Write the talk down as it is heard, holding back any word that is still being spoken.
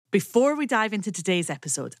Before we dive into today's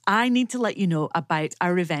episode, I need to let you know about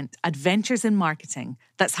our event, Adventures in Marketing,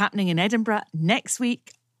 that's happening in Edinburgh next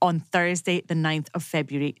week on Thursday, the 9th of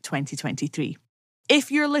February, 2023.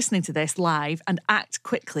 If you're listening to this live and act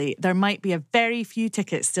quickly, there might be a very few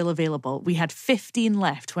tickets still available. We had 15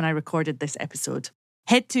 left when I recorded this episode.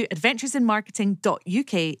 Head to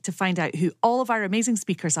adventuresinmarketing.uk to find out who all of our amazing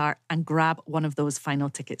speakers are and grab one of those final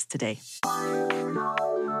tickets today.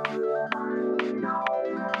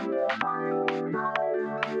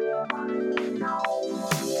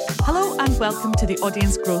 Hello and welcome to the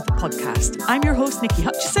Audience Growth Podcast. I'm your host, Nikki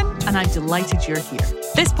Hutchison, and I'm delighted you're here.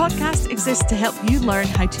 This podcast exists to help you learn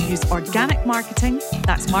how to use organic marketing,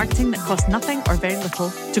 that's marketing that costs nothing or very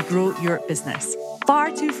little, to grow your business.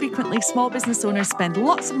 Far too frequently, small business owners spend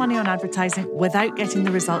lots of money on advertising without getting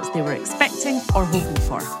the results they were expecting or hoping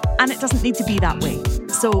for. And it doesn't need to be that way.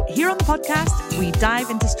 So here on the podcast, we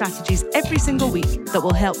dive into strategies every single week that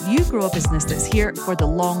will help you grow a business that's here for the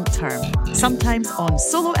long term. Sometimes on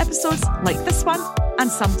solo episodes like this one,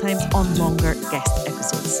 and sometimes on longer guest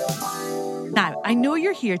episodes. Now, I know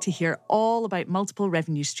you're here to hear all about multiple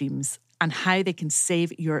revenue streams and how they can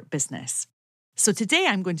save your business. So today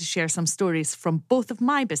I'm going to share some stories from both of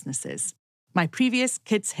my businesses, my previous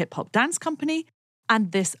kids hip hop dance company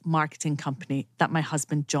and this marketing company that my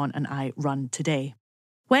husband John and I run today.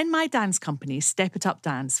 When my dance company, Step It Up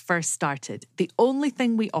Dance, first started, the only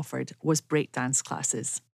thing we offered was breakdance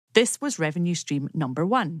classes. This was revenue stream number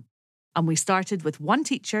one. And we started with one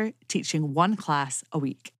teacher teaching one class a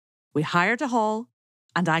week. We hired a hall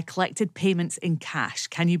and I collected payments in cash.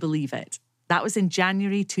 Can you believe it? That was in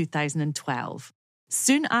January 2012.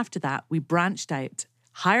 Soon after that, we branched out,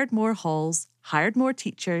 hired more halls, hired more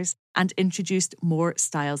teachers, and introduced more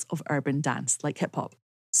styles of urban dance like hip hop.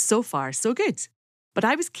 So far, so good. But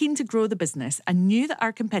I was keen to grow the business and knew that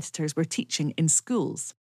our competitors were teaching in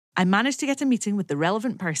schools. I managed to get a meeting with the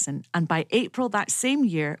relevant person, and by April that same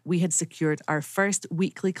year, we had secured our first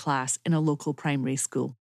weekly class in a local primary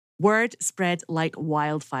school. Word spread like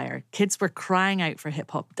wildfire. Kids were crying out for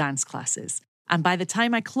hip-hop dance classes. And by the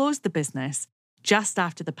time I closed the business, just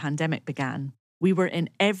after the pandemic began, we were in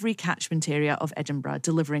every catchment area of Edinburgh,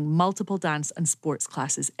 delivering multiple dance and sports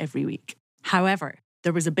classes every week. However,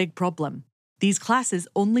 there was a big problem. These classes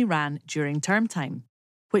only ran during term time,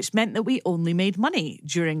 which meant that we only made money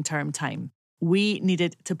during term time. We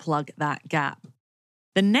needed to plug that gap.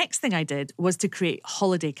 The next thing I did was to create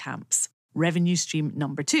holiday camps, revenue stream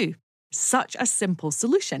number two. Such a simple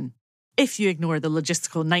solution. If you ignore the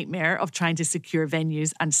logistical nightmare of trying to secure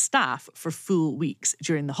venues and staff for full weeks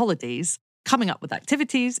during the holidays, coming up with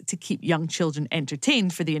activities to keep young children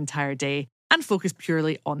entertained for the entire day, and focus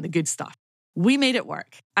purely on the good stuff. We made it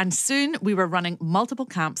work, and soon we were running multiple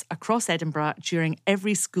camps across Edinburgh during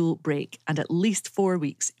every school break and at least 4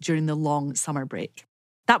 weeks during the long summer break.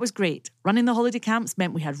 That was great. Running the holiday camps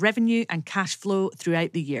meant we had revenue and cash flow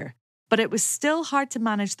throughout the year, but it was still hard to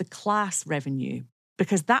manage the class revenue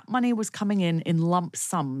because that money was coming in lump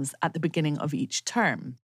sums at the beginning of each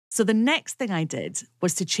term. So the next thing I did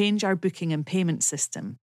was to change our booking and payment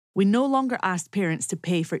system. We no longer asked parents to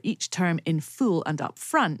pay for each term in full and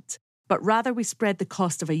upfront, but rather we spread the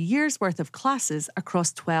cost of a year's worth of classes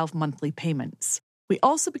across 12 monthly payments. We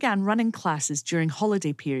also began running classes during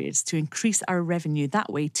holiday periods to increase our revenue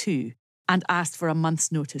that way too, and asked for a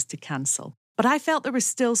month's notice to cancel. But I felt there was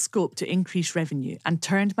still scope to increase revenue and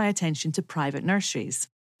turned my attention to private nurseries.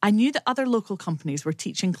 I knew that other local companies were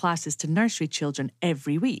teaching classes to nursery children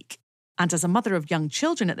every week. And as a mother of young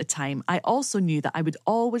children at the time, I also knew that I would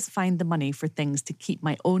always find the money for things to keep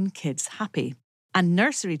my own kids happy. And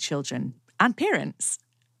nursery children and parents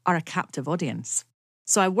are a captive audience.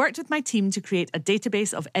 So I worked with my team to create a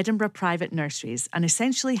database of Edinburgh private nurseries and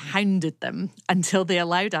essentially hounded them until they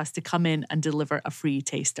allowed us to come in and deliver a free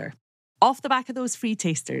taster. Off the back of those free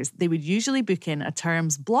tasters, they would usually book in a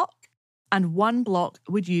terms block, and one block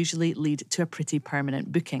would usually lead to a pretty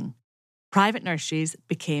permanent booking. Private nurseries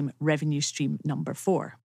became revenue stream number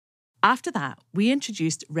 4. After that, we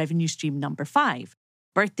introduced revenue stream number 5,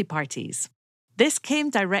 birthday parties. This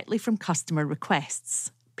came directly from customer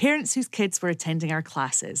requests, parents whose kids were attending our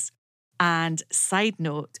classes. And side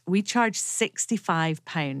note, we charged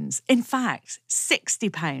 £65, in fact,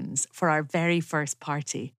 £60 for our very first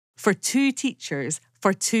party, for 2 teachers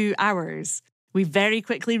for 2 hours. We very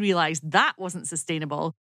quickly realised that wasn't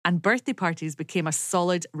sustainable, and birthday parties became a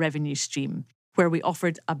solid revenue stream, where we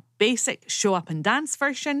offered a basic show up and dance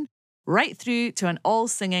version, right through to an all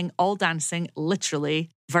singing, all dancing, literally,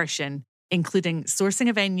 version, including sourcing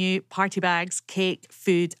a venue, party bags, cake,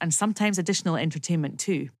 food, and sometimes additional entertainment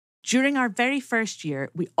too. During our very first year,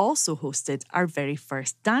 we also hosted our very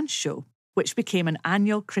first dance show, which became an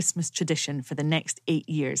annual Christmas tradition for the next 8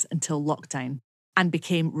 years until lockdown and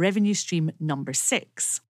became revenue stream number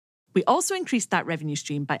 6. We also increased that revenue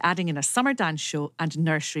stream by adding in a summer dance show and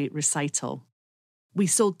nursery recital. We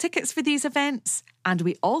sold tickets for these events, and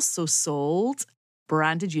we also sold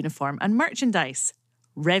branded uniform and merchandise,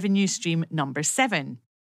 revenue stream number 7.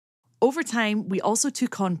 Over time, we also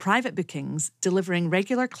took on private bookings, delivering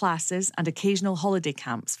regular classes and occasional holiday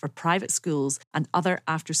camps for private schools and other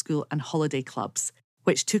after-school and holiday clubs,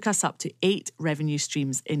 which took us up to 8 revenue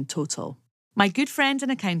streams in total. My good friend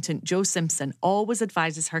and accountant, Jo Simpson, always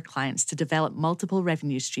advises her clients to develop multiple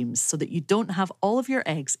revenue streams so that you don't have all of your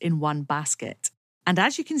eggs in one basket. And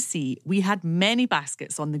as you can see, we had many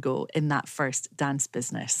baskets on the go in that first dance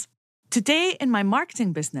business. Today, in my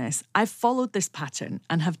marketing business, I've followed this pattern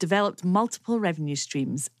and have developed multiple revenue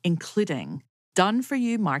streams, including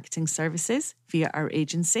done-for-you marketing services via our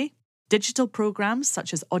agency, digital programs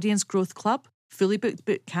such as Audience Growth Club, Fully Booked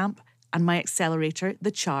Bootcamp, and my accelerator,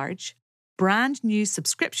 The Charge, brand new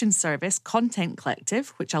subscription service, Content Collective,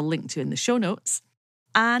 which I'll link to in the show notes,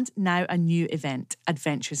 and now a new event,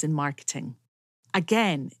 Adventures in Marketing.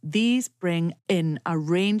 Again, these bring in a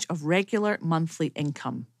range of regular monthly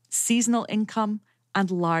income, seasonal income,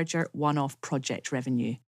 and larger one-off project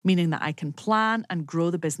revenue, meaning that I can plan and grow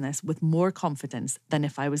the business with more confidence than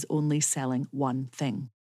if I was only selling one thing.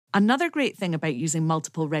 Another great thing about using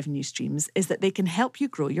multiple revenue streams is that they can help you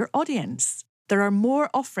grow your audience. There are more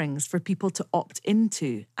offerings for people to opt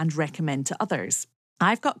into and recommend to others.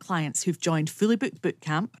 I've got clients who've joined Fully Booked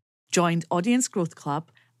Bootcamp, joined Audience Growth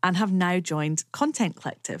Club, and have now joined Content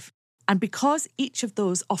Collective. And because each of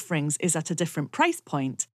those offerings is at a different price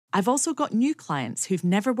point, I've also got new clients who've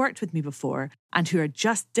never worked with me before and who are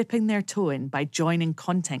just dipping their toe in by joining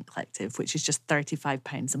Content Collective, which is just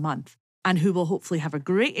 £35 a month, and who will hopefully have a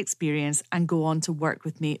great experience and go on to work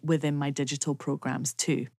with me within my digital programs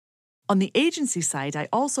too. On the agency side, I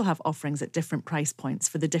also have offerings at different price points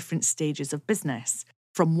for the different stages of business,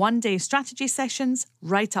 from one-day strategy sessions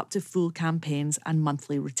right up to full campaigns and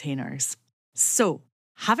monthly retainers. So,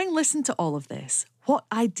 having listened to all of this, what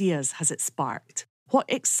ideas has it sparked? What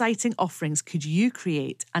exciting offerings could you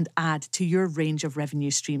create and add to your range of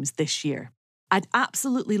revenue streams this year? I'd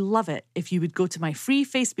absolutely love it if you would go to my free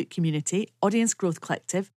Facebook community, Audience Growth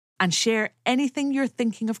Collective, and share anything you're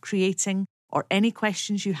thinking of creating or any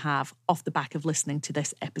questions you have off the back of listening to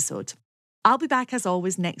this episode. I'll be back as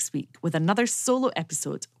always next week with another solo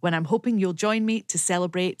episode when I'm hoping you'll join me to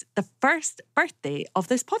celebrate the first birthday of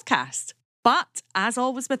this podcast. But as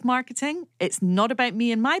always with marketing, it's not about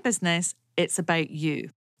me and my business, it's about you.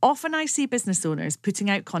 Often I see business owners putting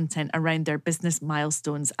out content around their business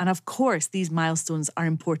milestones, and of course these milestones are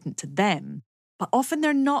important to them, but often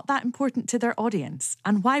they're not that important to their audience,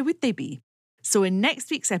 and why would they be? So in next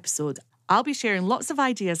week's episode, I'll be sharing lots of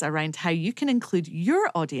ideas around how you can include your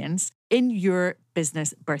audience in your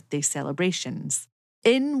business birthday celebrations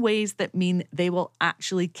in ways that mean they will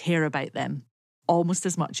actually care about them almost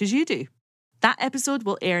as much as you do. That episode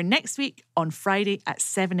will air next week on Friday at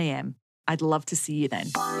 7 a.m. I'd love to see you then.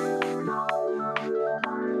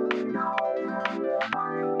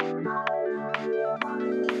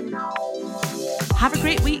 Have a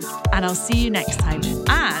great week, and I'll see you next time.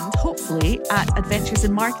 And hopefully at Adventures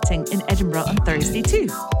in Marketing in Edinburgh on Thursday too.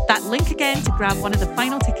 That link again to grab one of the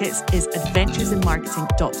final tickets is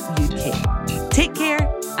adventuresinmarketing.uk. Take care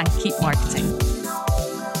and keep marketing.